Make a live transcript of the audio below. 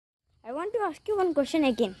I want to ask you one question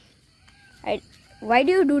again. Why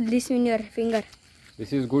do you do this in your finger?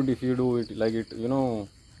 This is good if you do it like it,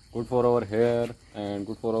 good for our hair and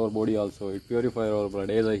good for our body also. It purifies our blood,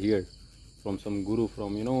 as I heard from some guru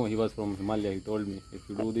from, he was from Himalaya. He told me if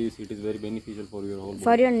you do this, it is very beneficial for your whole body.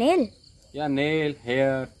 For your nail? Yeah, nail,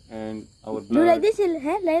 hair and our blood. Do like this hair?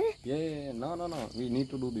 Like that? Yeah. No. We need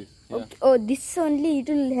to do this. Yeah. Okay. Oh, this only, it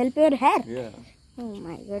will help your hair? Yeah. Oh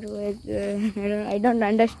my god, I don't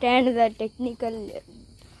understand the technical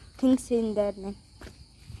things in there, man.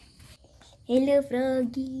 Hello,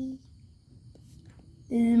 Froggy.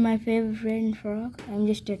 This is my favorite friend, Frog. I'm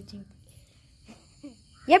just touching.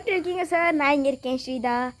 Yep, touching, sir. I'm here,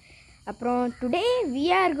 Shrida. Today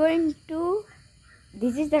we are going to.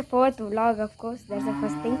 This is the fourth vlog, of course. That's the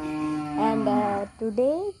first thing. And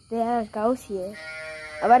today there are cows here.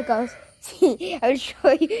 Our cows. See, I will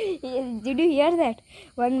show you. Did you hear that?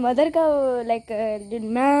 One mother cow did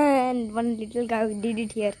man, one little cow did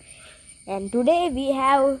it here. And today we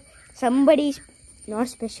have somebody not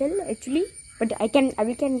special actually, but we can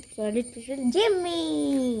call it special.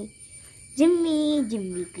 Jimmy.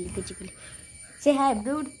 Say hi,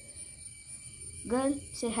 dude. Girl,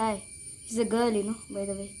 say hi. She's a girl, by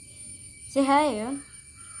the way. Say hi, yeah.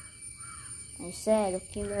 I'm sad,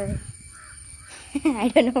 okay, girl. I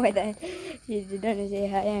don't know whether she didn't say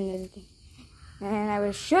hi and everything. And I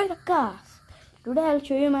will show you the cars. Today I will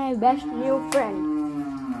show you my best new friend.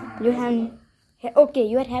 You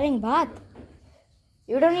are having bath.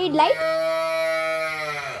 You don't need light?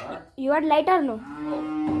 You want light or no?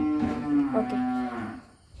 Okay.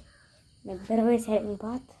 My brother is having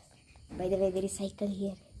bath. By the way, there is cycle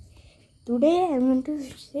here. Today I am going to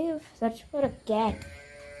search for a cat.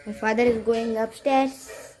 My father is going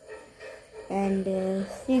upstairs. And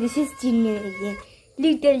see, this is Chinnu again.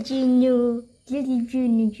 Little Chinnu.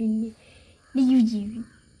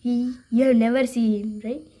 You have never seen him,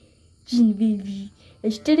 right? Chinnu baby.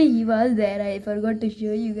 Yesterday he was there. I forgot to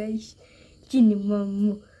show you guys. Chinnu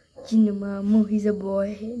Mamu. He's a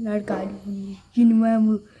boy, not Kalu. Chinnu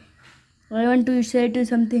Mamu. I want to say to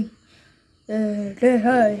something. Say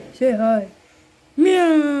hi.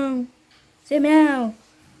 Meow. Say meow.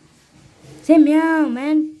 Say meow,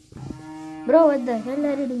 man. Bro, what the hell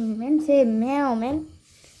are you doing, man? Say meow, man.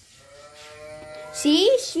 See,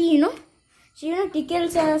 she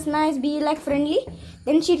tickles us nice, be like friendly.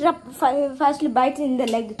 Then she fastly bites in the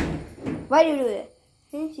leg. Why do you do that?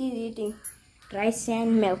 She's eating rice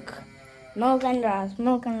and milk. Milk and rice.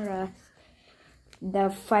 The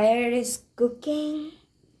fire is cooking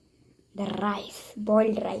the rice,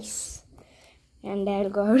 boiled rice. And I'll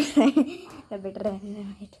go outside. The better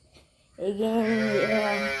again,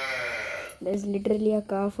 yeah. There's literally a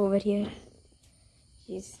calf over here.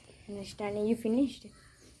 She's understanding. You finished?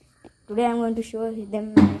 Today I'm going to show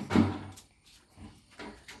them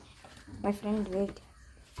my friend. Wait.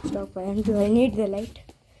 Stop. I need the light.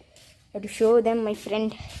 I have to show them my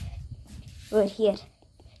friend over here.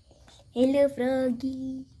 Hello,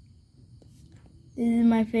 Froggy. This is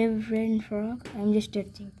my favorite friend, Frog. I'm just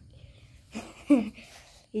touching.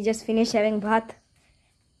 He just finished having bath.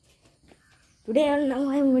 Today now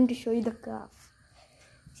I'm going to show you the calf.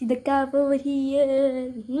 See the calf over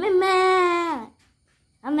here. Mama!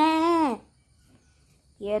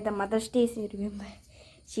 Here the mother stays, remember.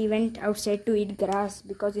 She went outside to eat grass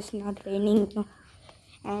because it's not raining.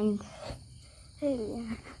 And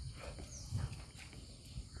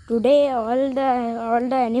today all the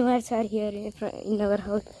animals are here in our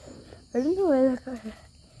house. I don't know where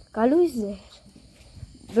Kalu is there.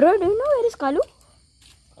 Bro, do you know where is Kalu?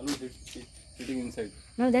 Kalu is sitting inside.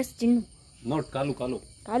 No, that's Chinnu. Not Kalu.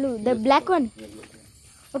 Kalu, the black one. Yeah, black one.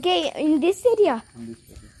 Okay, in this area. In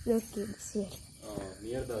this area. Okay, this here.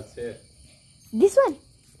 Near the chair. This one.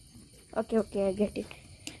 Okay, I get it.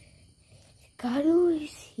 Kalu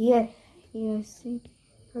is here. Yes,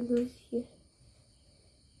 Kalu is here.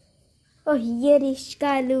 Oh, here is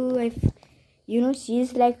Kalu. She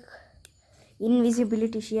is like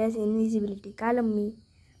invisibility. She has invisibility. Kalu,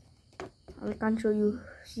 I can't show you.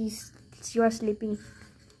 She was sleeping.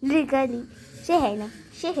 Little Kalu, say hi now.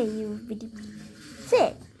 Say hi, you bitty.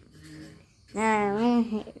 Say. What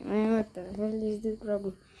the hell is this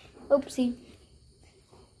problem? Oopsie.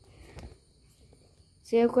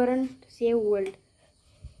 Save current, save world.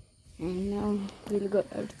 And now we'll go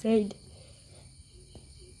outside.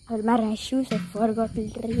 All my shoes, I forgot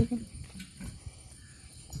literally.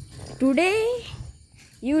 Today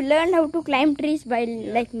you learned how to climb trees by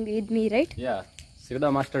with me, right? Yeah. Shrida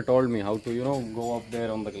master told me how to, go up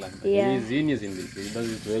there on the climb. Yeah. He is genius in this. He does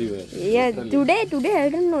it very well. Yeah, literally. today I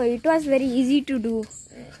don't know. It was very easy to do.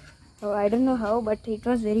 Oh, I don't know how, but it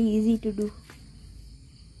was very easy to do.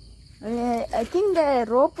 I think the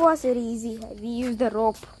rope was very easy. We used the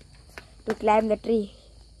rope to climb the tree.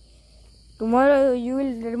 Tomorrow you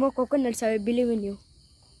will remove coconuts. I believe in you.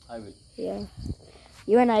 I will. Yeah.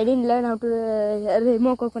 Even I didn't learn how to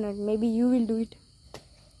remove coconut. Maybe you will do it.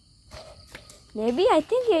 Maybe I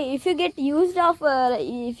think if you get used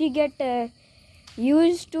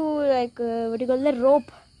to like what you call the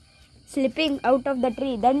rope slipping out of the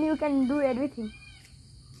tree, then you can do everything.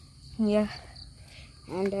 Yeah.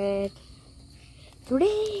 And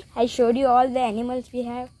today I showed you all the animals we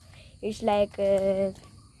have. It's like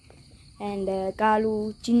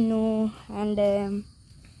Kalu, Chinnu, and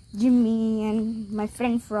Jimmy, and my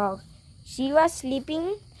friend Frog. She was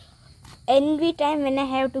sleeping every time when I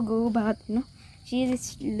have to go bath. She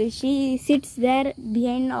sits there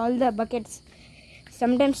behind all the buckets.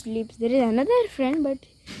 Sometimes sleeps. There is another friend, but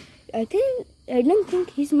I don't think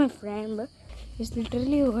he's my friend, but he's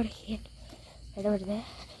literally over here. Right over there.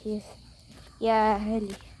 He is. Yeah,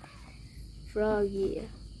 really. Frog here.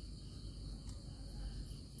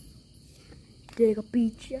 Take a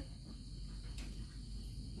picture.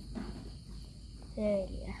 There,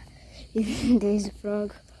 yeah. There is a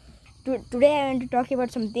frog. Today I want to talk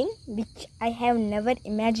about something which I have never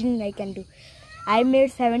imagined I can do. I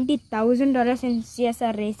made $70,000 in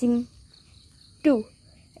CSR racing 2.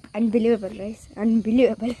 Unbelievable, right?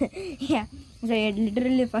 Unbelievable. Yeah. So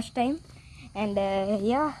literally first time. And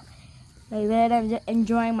yeah, like that I'm just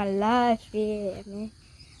enjoying my life. Yeah,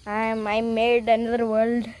 I made another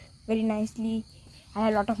world very nicely. I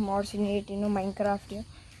had a lot of mods in it, Minecraft. Yeah.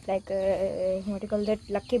 Like what you call that,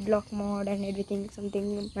 lucky block mod and everything,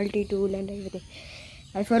 something multi-tool and everything.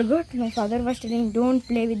 I forgot. My father was telling don't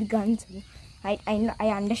play with guns. I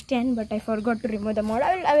understand, but I forgot to remove the mod.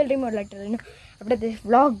 I will remove later. After this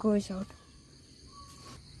vlog goes out.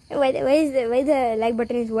 Why the like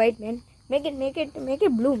button is white, man? Make it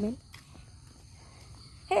blue, man.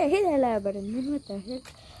 Hey, hit the like button, man. What the hell?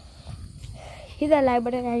 Hit the like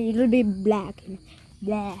button and it will be black.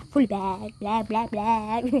 Black, full black,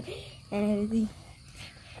 and everything.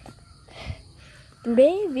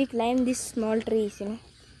 Today we climb these small trees,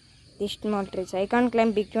 These small trees. I can't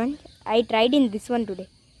climb big one. I tried in this one today.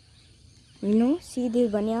 See this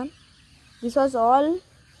banyan. This was all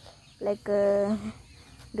like what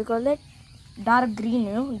do you call that? Dark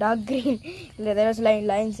green, dark green. There was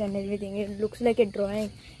lines and everything. It looks like a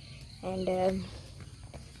drawing. And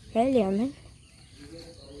hell yeah, man.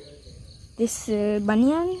 This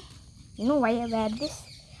banyan, why I wear this?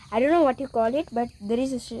 I don't know what you call it, but there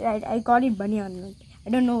is I call it banyan. I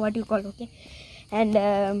don't know what you call, okay? And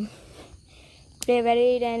they wear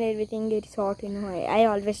it and everything. It's hot, I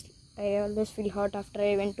always feel hot after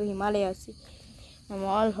I went to Himalayas. I'm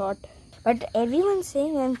all hot. But everyone's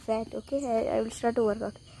saying I'm fat, okay? I will start to work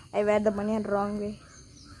out. I wear the banyan wrong way.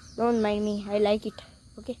 Don't mind me. I like it,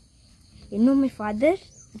 okay? My father,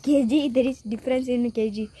 kg, there is difference in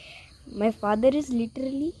kg. My father is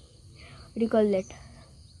literally, what do you call that?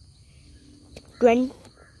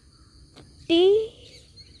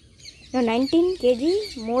 19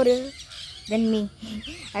 kg more than me.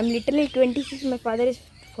 I'm literally 26. My father is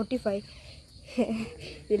 45.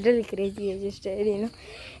 Literally crazy. I just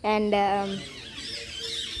And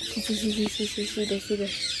see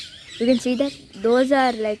this. You can see that those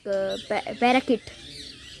are like parakeet.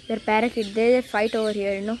 They're parakeet. They fight over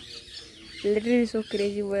here. Literally so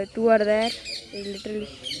crazy. Two are there. Literally,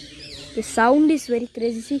 the sound is very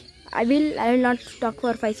crazy. See, I will not talk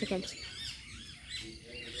for 5 seconds.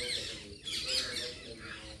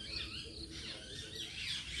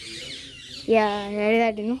 Yeah,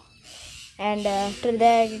 like that, And after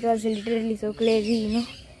that, it was literally so crazy,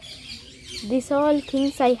 These all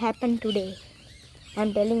things I happened today.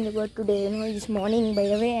 I'm telling about today, this morning, by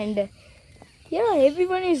the way. And yeah,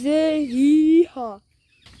 everyone is there. Hee-haw.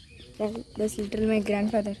 That's literally my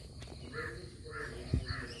grandfather.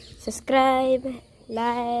 Subscribe,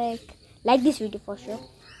 like this video for sure.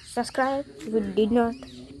 Subscribe if you did not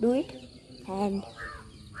do it. And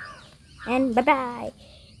bye-bye.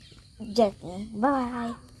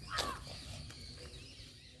 Bye.